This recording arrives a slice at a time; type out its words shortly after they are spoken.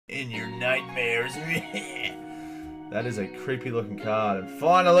in your nightmares. That is a creepy looking card. And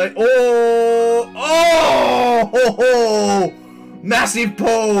finally, oh, massive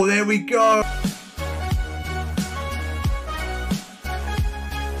pull. There we go.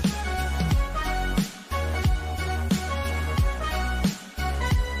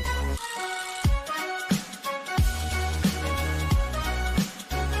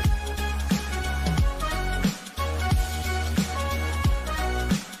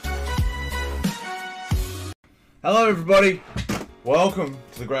 Hello everybody, welcome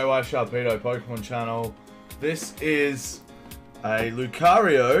to the Grey White Sharpedo Pokemon channel. This is a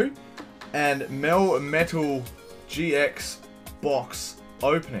Lucario and Melmetal GX box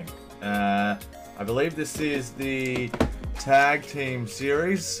opening. I believe this is the tag team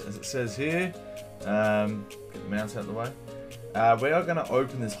series, as it says here. Get the mouse out of the way. We are going to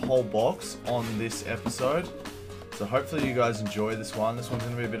open this whole box on this episode. So hopefully you guys enjoy this one. This one's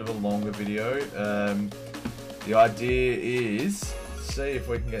going to be a bit of a longer video. The idea is see if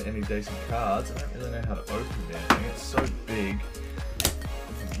we can get any decent cards. I don't really know how to open anything. It's so big.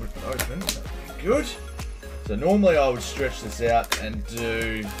 If we can open, that'd be good. So normally I would stretch this out and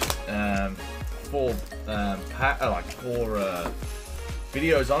do four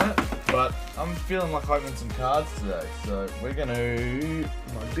videos on it, but I'm feeling like opening some cards today. So we're gonna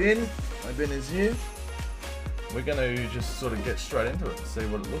my bin is here. We're going to just sort of get straight into it and see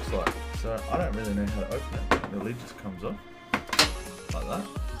what it looks like. So I don't really know how to open it. The lid just comes off like that.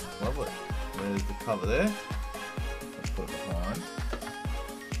 Lovely. There's the cover there. Let's put it behind so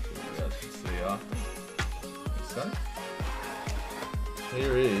you guys can see after. So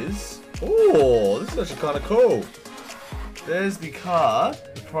here is. Oh, this is actually kind of cool. There's the card,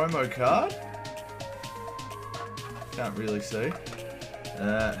 the promo card. Can't really see.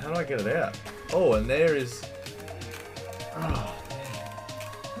 How do I get it out? Oh, and there is. Oh, man.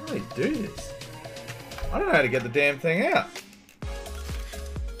 How do they do this? I don't know how to get the damn thing out.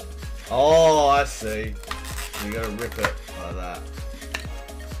 Oh, I see. You gotta rip it like that.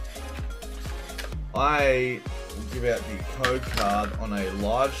 I will give out the code card on a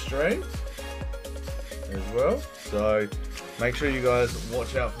live stream as well. So make sure you guys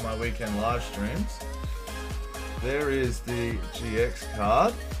watch out for my weekend live streams. There is the GX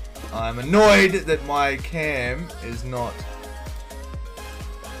card. I'm annoyed that my cam is not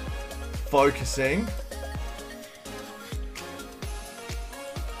focusing.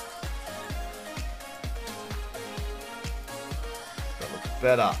 That looks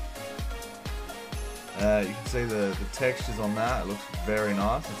better. You can see the textures on that. It looks very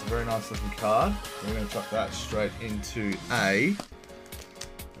nice. It's a very nice looking card. We're going to chuck that straight into a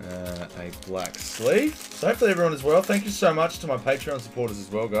black sleeve. So hopefully everyone is well. Thank you so much to my Patreon supporters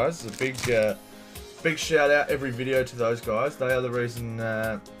as well, guys. It's a big shout out every video to those guys. They are the reason,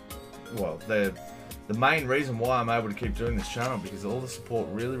 well, they're the main reason why I'm able to keep doing this channel, because all the support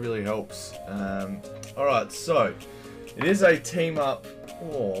really helps. Alright, so it is a team up.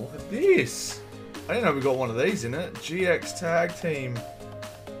 Oh, look at this. I didn't know we got one of these in it. GX tag team.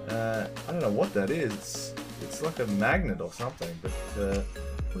 I don't know what that is. It's like a magnet or something, but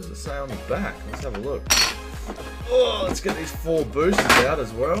what does it say on the back? Let's have a look. Oh, let's get these 4 boosters out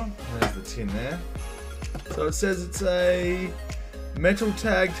as well. There's the tin there. So it says it's a metal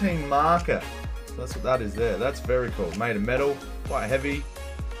tag team marker. So that's what that is there. That's very cool. Made of metal, quite heavy. You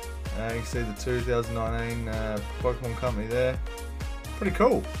can see the 2019 Pokemon company there. Pretty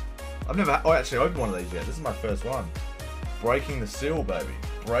cool. I've never actually opened one of these yet. This is my first one. Breaking the seal, baby.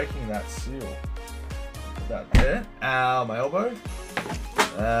 Breaking that seal. Put that there. Ow, my elbow.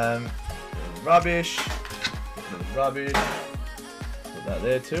 Rubbish. Rubbish. Put that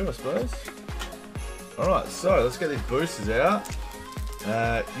there too, I suppose. Alright, so let's get these boosters out.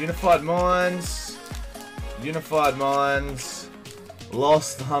 Unified Minds.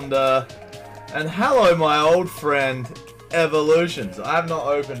 Lost Thunder. And hello, my old friend, Evolutions. I have not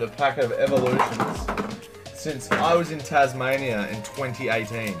opened a pack of Evolutions since I was in Tasmania in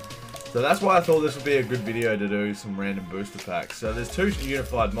 2018. So that's why I thought this would be a good video to do some random booster packs. So there's 2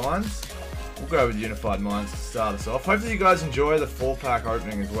 Unified Minds. We'll go with Unified Minds to start us off. Hopefully you guys enjoy the 4-pack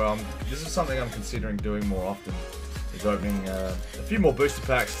opening as well. This is something I'm considering doing more often, is opening a few more booster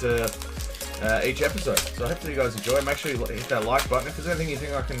packs to each episode. So hopefully you guys enjoy. Make sure you hit that like button. If there's anything you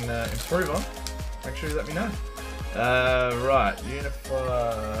think I can improve on, make sure you let me know. Right,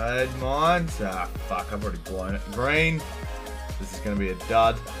 Unified Minds. Ah, fuck, I've already blown it. Green. This is going to be a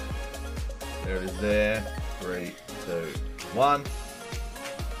dud. There it is there. 3, 2, 1.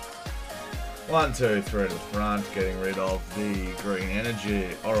 1, 2, 3 to the front, getting rid of the green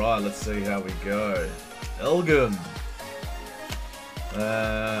energy. Alright, let's see how we go. Elgin.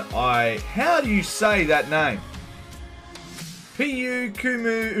 How do you say that name? Piu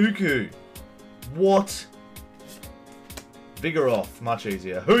Kumu Uku. What? Vigoroth, much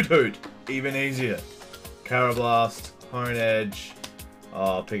easier. Hoot Hoot, even easier. Carablast, Hone Edge.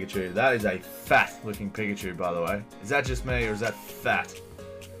 Oh, Pikachu. That is a fat looking Pikachu, by the way. Is that just me or is that fat?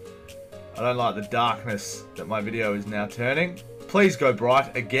 I don't like the darkness that my video is now turning. Please go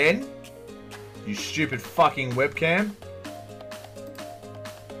bright again. You stupid fucking webcam.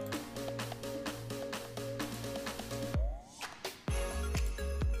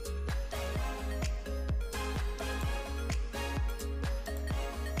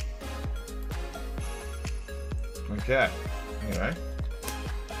 Okay. Anyway.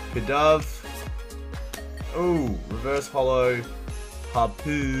 Kadove. Ooh, reverse holo.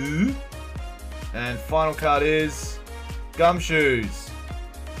 Hapu. And final card is Gumshoes.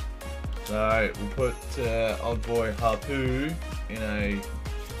 So we'll put old boy Hapu in a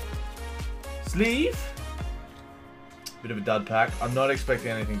sleeve. Bit of a dud pack. I'm not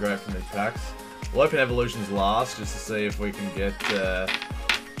expecting anything great from these packs. We'll open Evolutions last just to see if we can get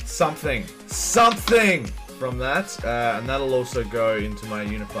something from that. And that'll also go into my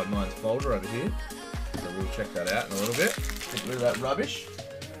Unified Minds folder over here. So we'll check that out in a little bit. Get rid of that rubbish.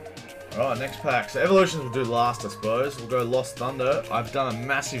 Alright, next pack. So Evolutions we'll do last, I suppose. We'll go Lost Thunder. I've done a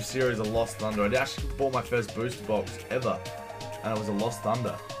massive series of Lost Thunder. I actually bought my first booster box ever, and it was a Lost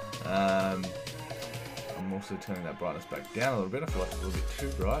Thunder. I'm also turning that brightness back down a little bit. I feel like it's a little bit too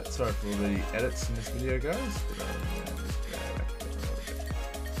bright. Sorry for all the edits in this video, guys.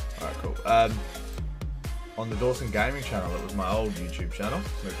 Alright, cool. On the Dawson Gaming channel, it was my old YouTube channel.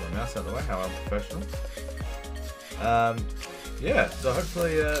 Move my mouse out of the way, how unprofessional. Yeah, so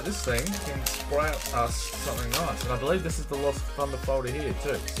hopefully this thing can sprout us something nice. And I believe this is the Lost Thunder folder here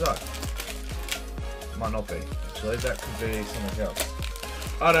too. So, might not be. Actually, that could be something else.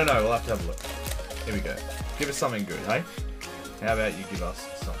 I don't know, we'll have to have a look. Here we go. Give us something good, hey? How about you give us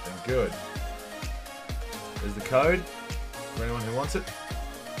something good? There's the code for anyone who wants it.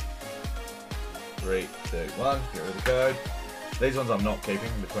 3, 2, 1, get rid of the code. These ones I'm not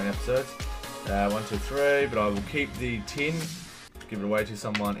keeping between episodes. 1, 2, 3, but I will keep the tin. Give it away to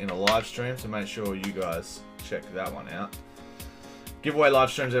someone in a live stream, so make sure you guys check that one out. Giveaway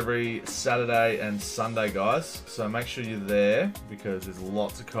live streams every Saturday and Sunday, guys, so make sure you're there because there's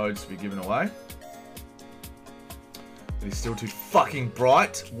lots of codes to be given away. It is still too fucking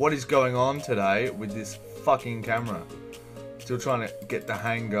bright. What is going on today with this fucking camera? Still trying to get the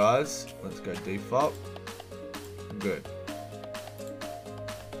hang, guys. Let's go default. Good.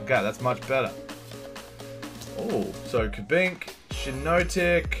 Okay, that's much better. Oh, so Kabink,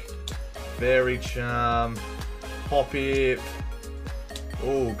 Shinotic, Fairy Charm, Hoppip.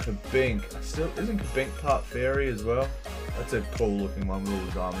 Oh, Kabink. Isn't Kabink part fairy as well? That's a cool looking one with all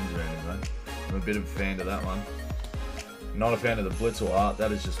the diamonds around it, though. I'm a bit of a fan of that one. Not a fan of the Blitzel art.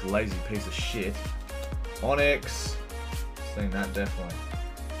 That is just a lazy piece of shit. Onyx. Seen that definitely.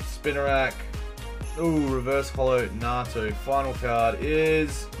 Spinarak. Ooh, reverse holo Natu. Final card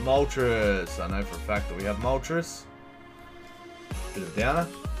is Moltres. I know for a fact that we have Moltres. Bit of a downer.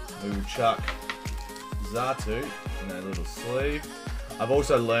 We will chuck Xatu in a little sleeve. I've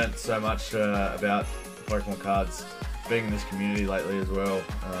also learnt so much about Pokemon cards being in this community lately as well.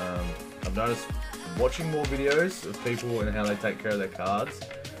 I've noticed watching more videos of people and how they take care of their cards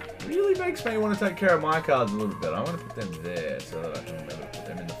really makes me want to take care of my cards a little bit. I want to put them there so that I can maybe put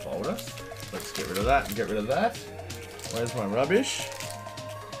them in the folder. Let's get rid of that and get rid of that. Where's my rubbish?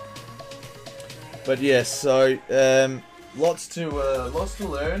 But yes, so lots to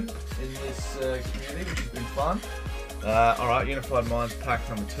learn in this community, which has been fun. Alright, Unified Minds pack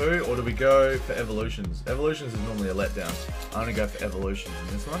number 2, or do we go for Evolutions? Evolutions is normally a letdown. I'm going to go for Evolutions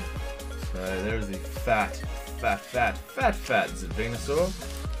in this one. So there's the fat Venusaur.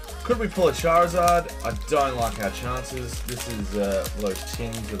 Could we pull a Charizard? I don't like our chances. This is those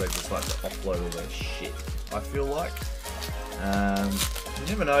tins where they just like to offload all their shit, I feel like. You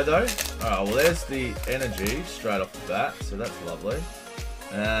never know though. Alright, well there's the energy straight off the bat, so that's lovely.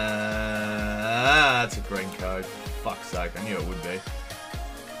 That's a green code. Fuck's sake, I knew it would be.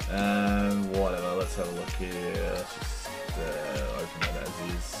 Whatever, let's have a look here. Let's just open that as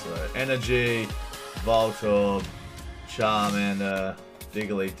is. So, energy, Voltorb, Charmander,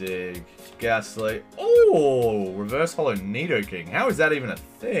 Digglydig, Ghastly. Oh, reverse holo Nidoking. How is that even a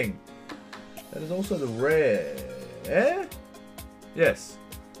thing? That is also the rare. Yes.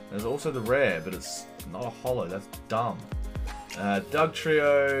 There's also the rare, but it's not a holo. That's dumb.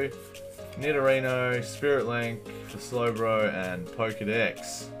 Dugtrio, Nidorino, Spirit Link for Slowbro, and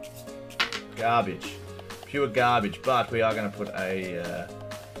Pokedex. Garbage. pure garbage. But we are going to put a...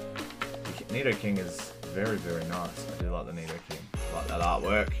 Nidoking is very, very nice. I do like the Nidoking. I like that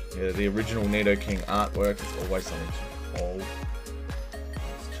artwork. Yeah, the original Nidoking artwork is always something to hold.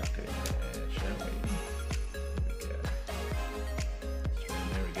 Let's chuck it in there, shall we?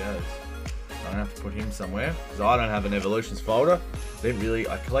 There we go. I have to put him somewhere because I don't have an evolutions folder.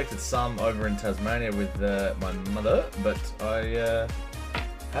 I collected some over in Tasmania with my mother, but I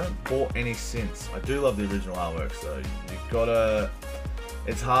haven't bought any since. I do love the original artwork, so you've gotta.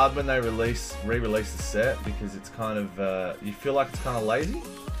 It's hard when they re-release the set because it's kind of you feel like it's kind of lazy,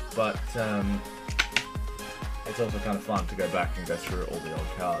 but it's also kind of fun to go back and go through all the old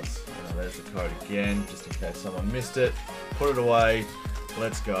cards. There's the code again, just in case someone missed it. Put it away.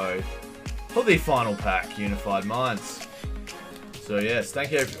 Let's go for the final pack, Unified Minds. So yes, thank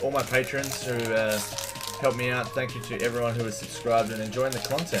you to all my patrons who helped me out. Thank you to everyone who has subscribed and enjoying the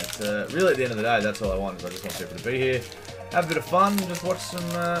content. Really, at the end of the day, that's all I want. I just want people to be here, have a bit of fun, and just watch some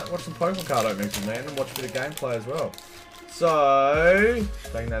Pokemon card openings with me, and then watch a bit of gameplay as well. So,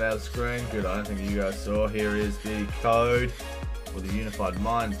 taking that out of the screen. Good, I don't think you guys saw. Here is the code for the Unified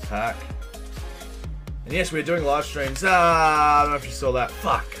Minds pack. And yes, we're doing live streams. I don't know if you saw that.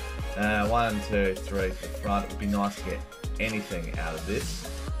 Fuck. 1, 2, 3 to the front. It would be nice to get anything out of this.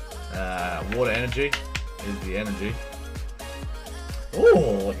 Water energy is the energy.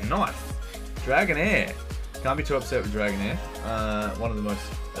 Oh, nice. Dragonair. Can't be too upset with Dragonair. One of the most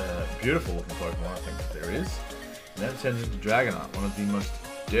beautiful looking Pokemon I think that there is. And then it turns into Dragonite, one of the most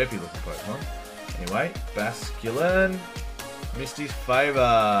derpy looking Pokemon. Anyway, Basculin. Misty's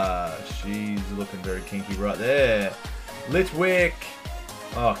Favor. She's looking very kinky right there. Litwick.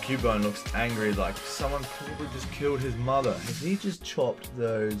 Oh, Cubone looks angry, like someone probably just killed his mother. Has he just chopped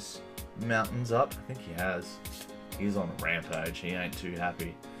those mountains up? I think he has. He's on a rampage. He ain't too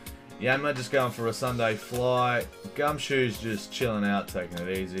happy. Yanma just going for a Sunday fly. Gumshoe's just chilling out, taking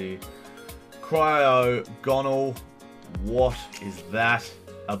it easy. Cryo Gonal. What is that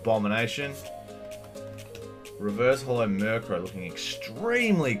abomination? Reverse Hollow Murkrow looking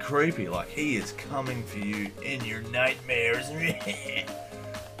extremely creepy, like he is coming for you in your nightmares.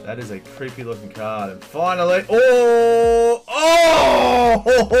 That is a creepy looking card. And finally, oh,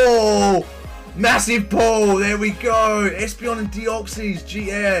 massive pull. There we go. Espeon and Deoxys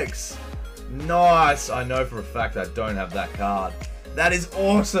GX. Nice. I know for a fact I don't have that card. That is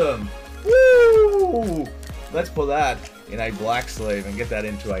awesome. Woo! Let's put that in a black sleeve and get that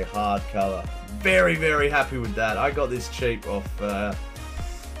into a hard color. Very, very happy with that. I got this cheap off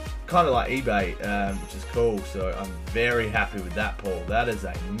kind of like eBay, which is cool. So I'm very happy with that pull. That is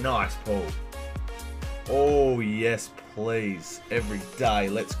a nice pull. Oh, yes, please. Every day.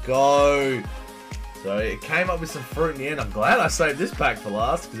 Let's go. So it came up with some fruit in the end. I'm glad I saved this pack for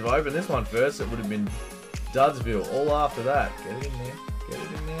last, because if I opened this one first, it would have been Dudsville all after that. Get it in there. Get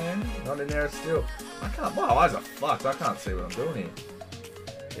it in there. Not in there still. I can't. My eyes are fucked. I can't see what I'm doing here.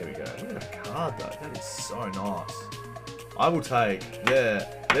 There we go. Look at that card, though. That is so nice. I will take, I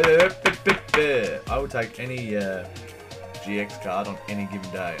will take any GX card on any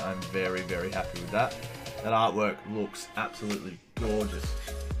given day. I'm very, very happy with that. That artwork looks absolutely gorgeous.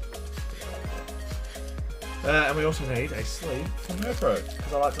 And we also need a sleeve for Murkrow,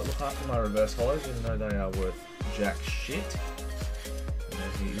 because I like to look after my reverse hollows, even though they are worth jack shit. And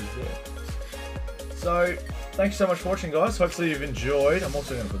there he is there. So, thanks so much for watching, guys. Hopefully you've enjoyed. I'm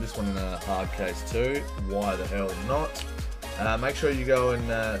also going to put this one in a hard case too. Why the hell not? Make sure you go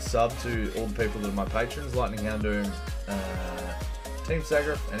and sub to all the people that are my patrons. Lightning Houndoom, Team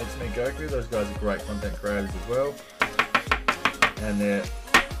Sagrif, and It's Me Goku. Those guys are great content creators as well. And they're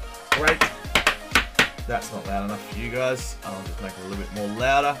great. That's not loud enough for you guys. I'll just make it a little bit more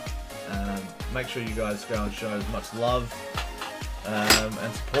louder. Make sure you guys go and show as much love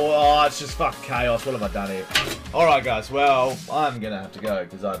and support. Oh, it's just fucking chaos. What have I done here? Alright guys, well, I'm going to have to go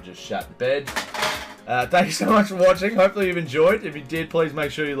because I've just shat the bed. Thank you so much for watching. Hopefully you've enjoyed. If you did, please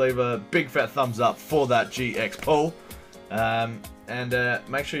make sure you leave a big fat thumbs up for that GX pull. And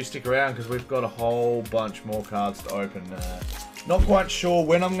make sure you stick around because we've got a whole bunch more cards to open. Not quite sure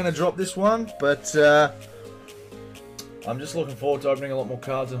when I'm going to drop this one, but I'm just looking forward to opening a lot more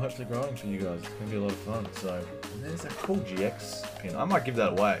cards and hopefully growing for you guys. It's going to be a lot of fun. So, and there's that cool GX pin. I might give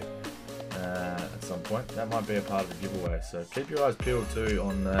that away at some point. That might be a part of the giveaway. So keep your eyes peeled too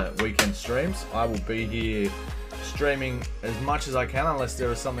on weekend streams. I will be here streaming as much as I can unless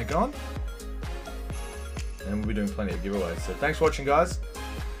there is something on. And we'll be doing plenty of giveaways. So thanks for watching, guys.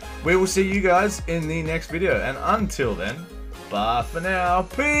 We will see you guys in the next video. And until then, bye for now.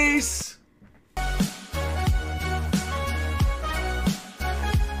 Peace!